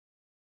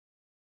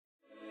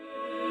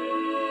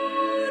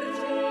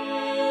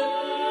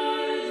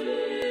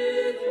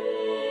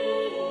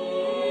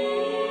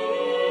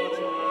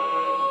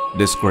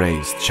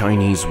disgraced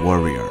Chinese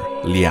warrior,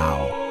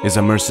 Liao, is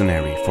a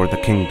mercenary for the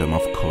kingdom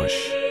of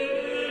Kush.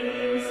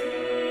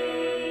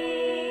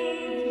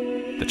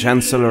 The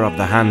Chancellor of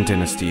the Han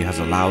Dynasty has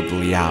allowed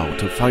Liao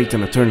to fight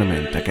in a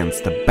tournament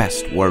against the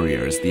best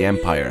warriors the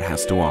Empire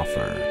has to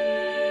offer.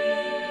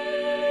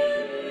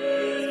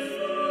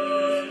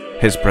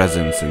 His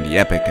presence in the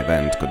epic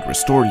event could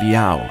restore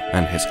Liao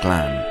and his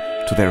clan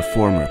to their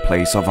former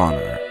place of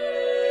honor.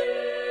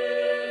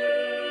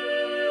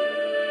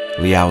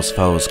 Liao's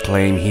foes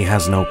claim he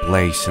has no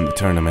place in the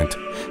tournament.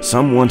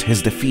 Some want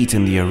his defeat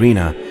in the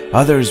arena,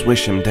 others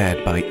wish him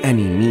dead by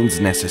any means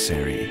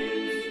necessary.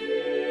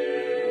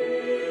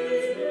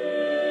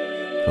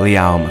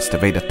 Liao must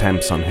evade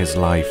attempts on his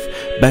life,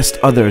 best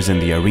others in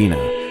the arena,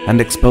 and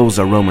expose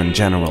a Roman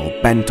general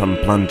bent on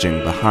plunging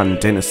the Han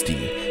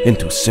Dynasty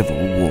into civil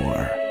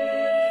war.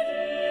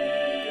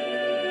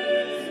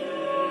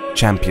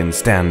 Champion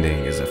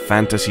Standing is a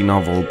fantasy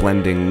novel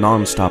blending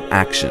non-stop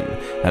action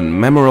and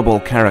memorable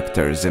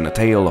characters in a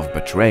tale of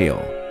betrayal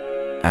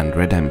and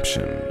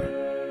redemption.